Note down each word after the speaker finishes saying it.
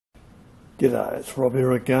G'day, it's Rob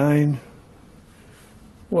here again.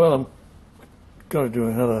 Well, I'm going to do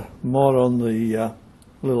another mod on the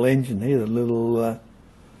little engine here, the little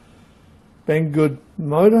Banggood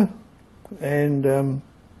motor, and in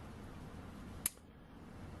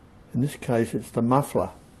this case it's the muffler.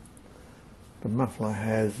 The muffler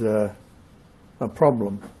has a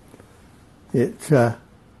problem. It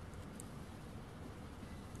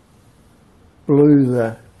blew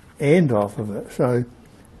the end off of it, so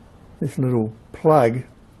this little plug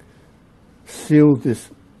sealed this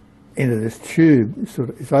end of this tube.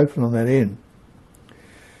 It's open on that end,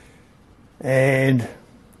 and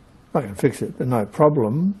I can fix it, but no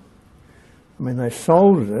problem. I mean, they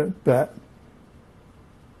soldered it, but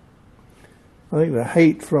I think the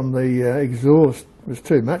heat from the exhaust was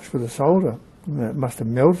too much for the solder. It must have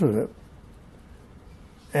melted it,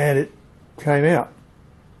 and it came out.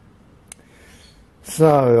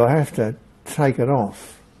 So I have to take it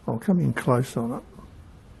off. I'll come in close on it.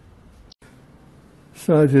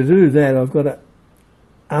 So to do that, I've got to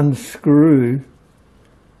unscrew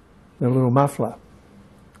the little muffler,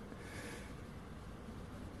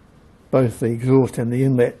 both the exhaust and the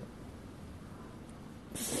inlet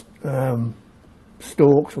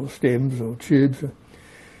stalks or stems or tubes, or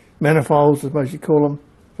manifolds, I suppose you call them.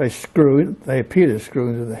 They screw in. They appear to screw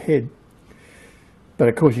into the head, but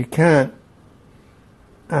of course you can't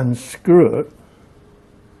unscrew it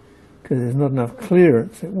because there's not enough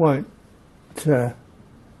clearance. It won't clear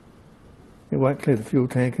the fuel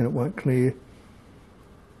tank, and it won't clear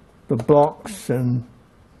the box. And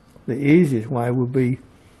the easiest way would be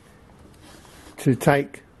to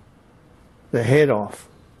take the head off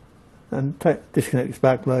and disconnect the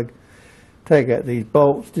spark plug, take out these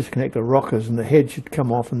bolts, disconnect the rockers, and the head should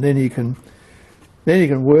come off, and then you can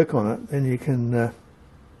work on it. Then you can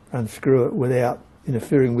unscrew it without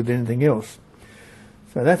interfering with anything else.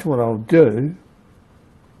 So that's what I'll do.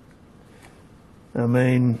 I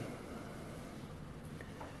mean,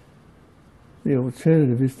 the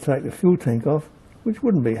alternative is to take the fuel tank off, which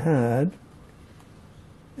wouldn't be hard,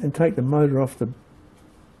 and take the motor off the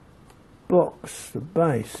box, the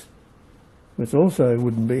base, which also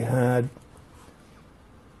wouldn't be hard.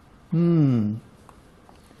 Do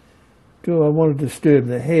I want to disturb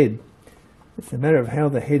the head? It's a matter of how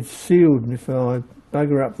the head's sealed, and if I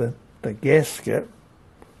bugger up the gasket,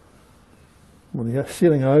 or the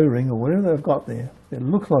sealing O-ring, or whatever they've got there, it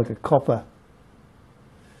looks like a copper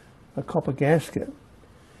gasket.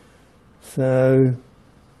 So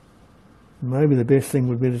maybe the best thing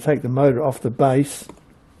would be to take the motor off the base,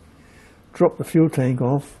 drop the fuel tank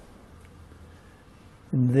off,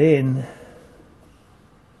 and then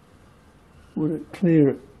would it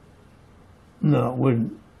clear it? No, it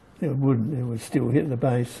wouldn't. It wouldn't. It would still hit the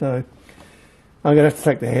base. So I'm going to have to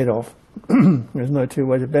take the head off. There's no two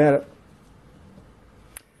ways about it.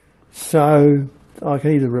 So I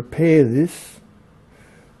can either repair this,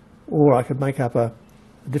 or I could make up a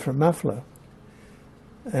different muffler.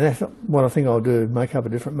 And that's what I think I'll do, make up a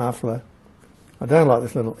different muffler. I don't like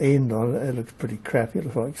this little end on it. It looks pretty crappy. It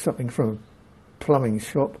looks like something from a plumbing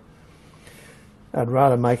shop. I'd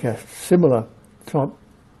rather make a similar type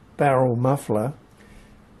barrel muffler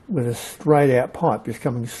with a straight out pipe just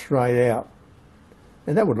coming straight out.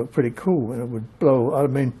 And that would look pretty cool, and it would blow. I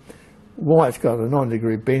mean, why it's got a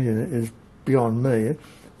 90-degree bend in it is beyond me.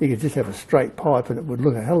 You could just have a straight pipe and it would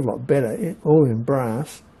look a hell of a lot better, all in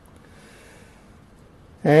brass.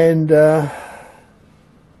 And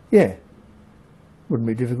yeah, wouldn't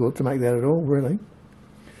be difficult to make that at all, really.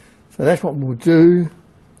 So that's what we'll do.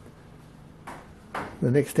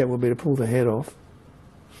 The next step will be to pull the head off.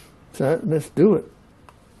 So let's do it.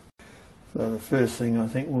 So the first thing I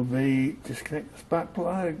think will be disconnect the spark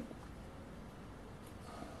plug.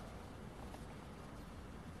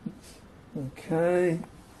 Okay.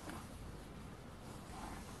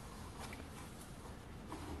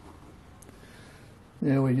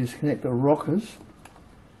 Now we disconnect the rockers.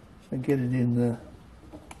 So get it in the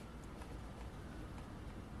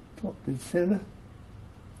top dead centre.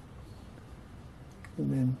 And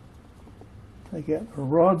then take out the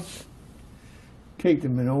rods. Keep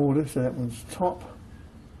them in order, so that one's top,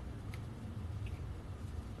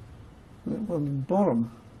 and that one's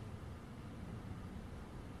bottom.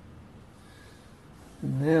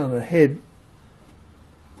 And now the head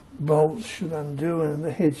bolts should undo and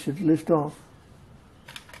the head should lift off.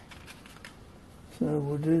 So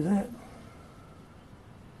we'll do that.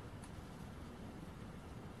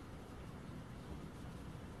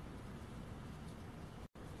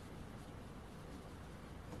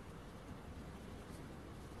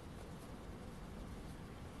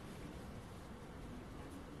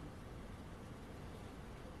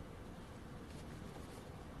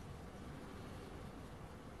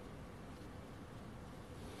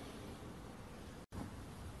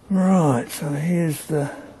 Right, so here's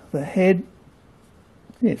the head.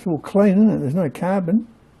 Yeah, it's all clean, isn't it? There's no carbon.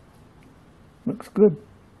 Looks good.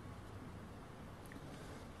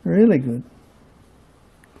 Really good.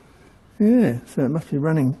 Yeah, so it must be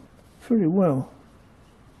running pretty well.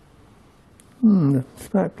 The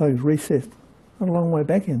spark plug's recessed a long way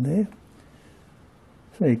back in there.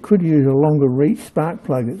 So you could use a longer reach spark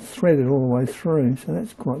plug. It's threaded all the way through, so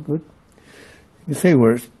that's quite good. You can see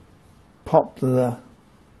where it's popped the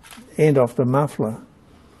end off the muffler.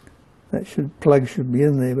 That plug should be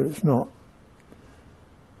in there, but it's not.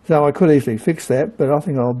 So I could easily fix that, but I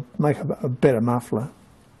think I'll make a better muffler.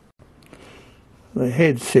 The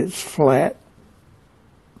head sits flat,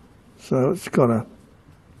 so it's got a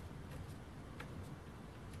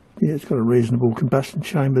reasonable combustion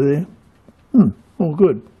chamber there. All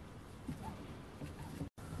good.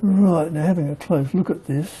 Right, now having a close look at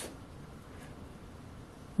this,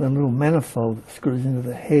 the little manifold that screws into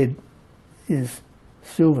the head is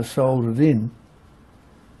silver soldered in,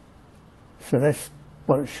 so that's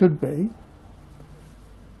what it should be,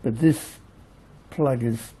 but this plug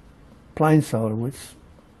is plain solder, which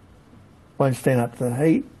won't stand up to the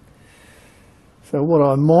heat. So what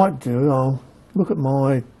I might do, I'll look at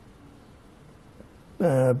my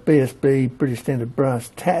BSB British Standard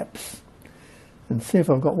brass taps and see if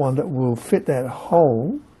I've got one that will fit that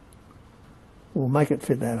hole, or make it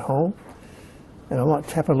fit that hole, and I might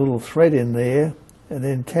tap a little thread in there and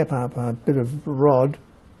then tap up a bit of rod,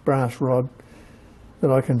 brass rod, that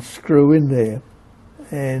I can screw in there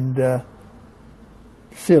and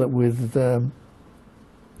seal it with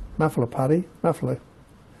muffler putty, muffler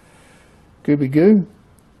gooby goo,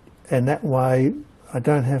 and that way I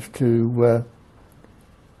don't have to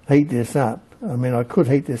heat this up. I mean, I could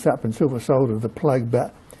heat this up and silver solder the plug,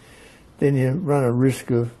 but then you run a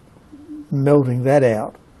risk of melting that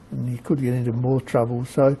out and you could get into more trouble.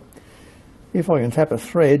 So if I can tap a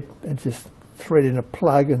thread and just thread in a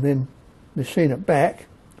plug and then machine it back,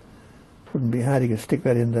 wouldn't be hard. You can stick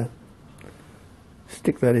that in the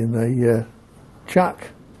chuck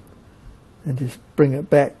and just bring it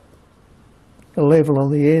back a level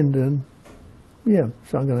on the end, and yeah,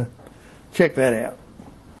 so I'm going to check that out.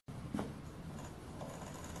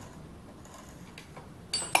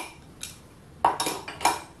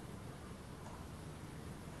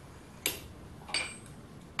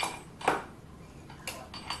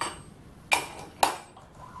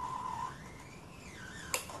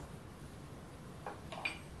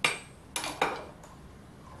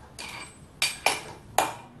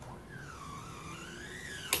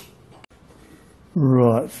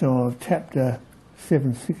 Right, so I've tapped a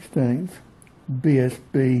 7/16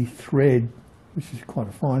 BSB thread, which is quite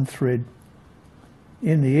a fine thread,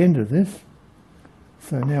 in the end of this.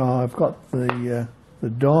 So now I've got the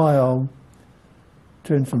dial,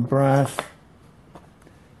 turn some brass,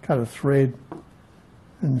 cut a thread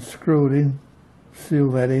and screw it in,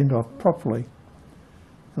 seal that end off properly.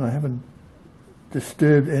 And I haven't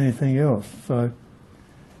disturbed anything else, so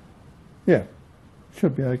yeah,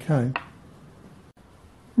 should be okay.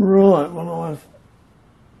 Right, well, I've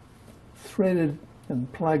threaded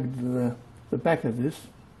and plugged the back of this.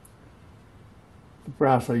 The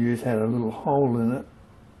brass I used had a little hole in it,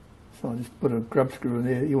 so I just put a grub screw in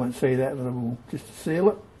there. You won't see that, but I will just to seal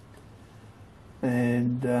it.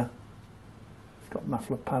 And it's got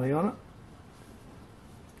muffler putty on it.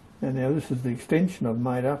 And now this is the extension I've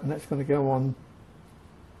made up, and that's going to go on.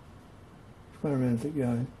 Where around does it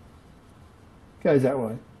go? It goes that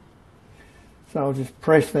way. So I'll just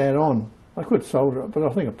press that on. I could solder it, but I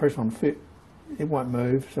think a press on fit, it won't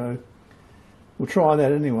move, so we'll try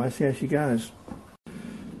that anyway, see how she goes.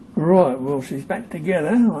 Right, well, she's back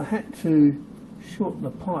together. I had to shorten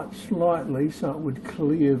the pipe slightly so it would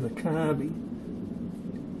clear the carby,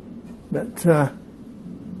 but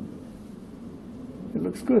it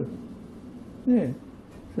looks good. Yeah,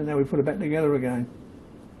 so now we put it back together again,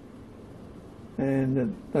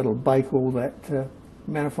 and that'll bake all that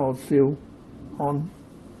manifold seal on.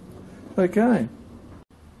 Okay.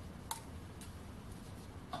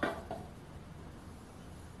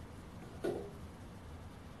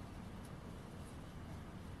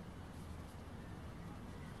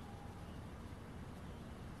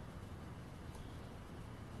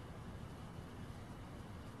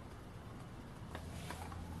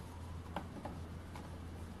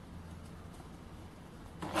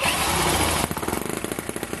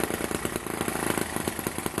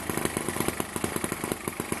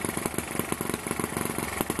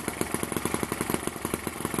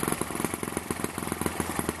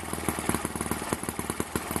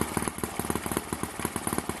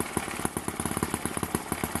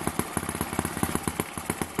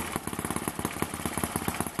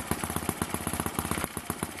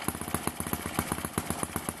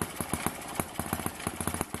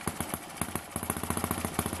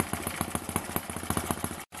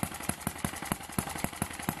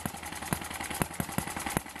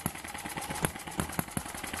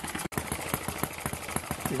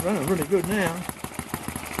 it's running really good now.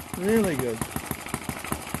 Really good.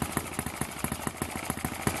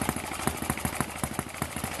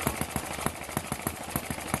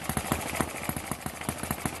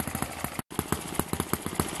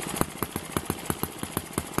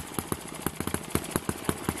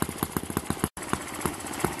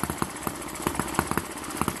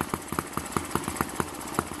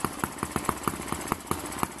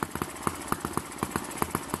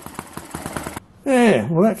 Yeah,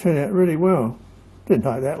 well that turned out really well. Didn't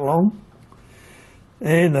take that long.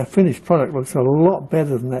 And the finished product looks a lot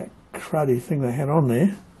better than that cruddy thing they had on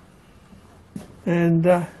there. And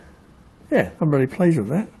yeah, I'm really pleased with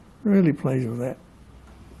that. Really pleased with that.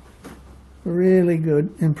 Really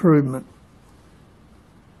good improvement.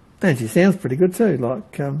 And she sounds pretty good too,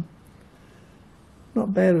 like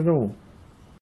not bad at all.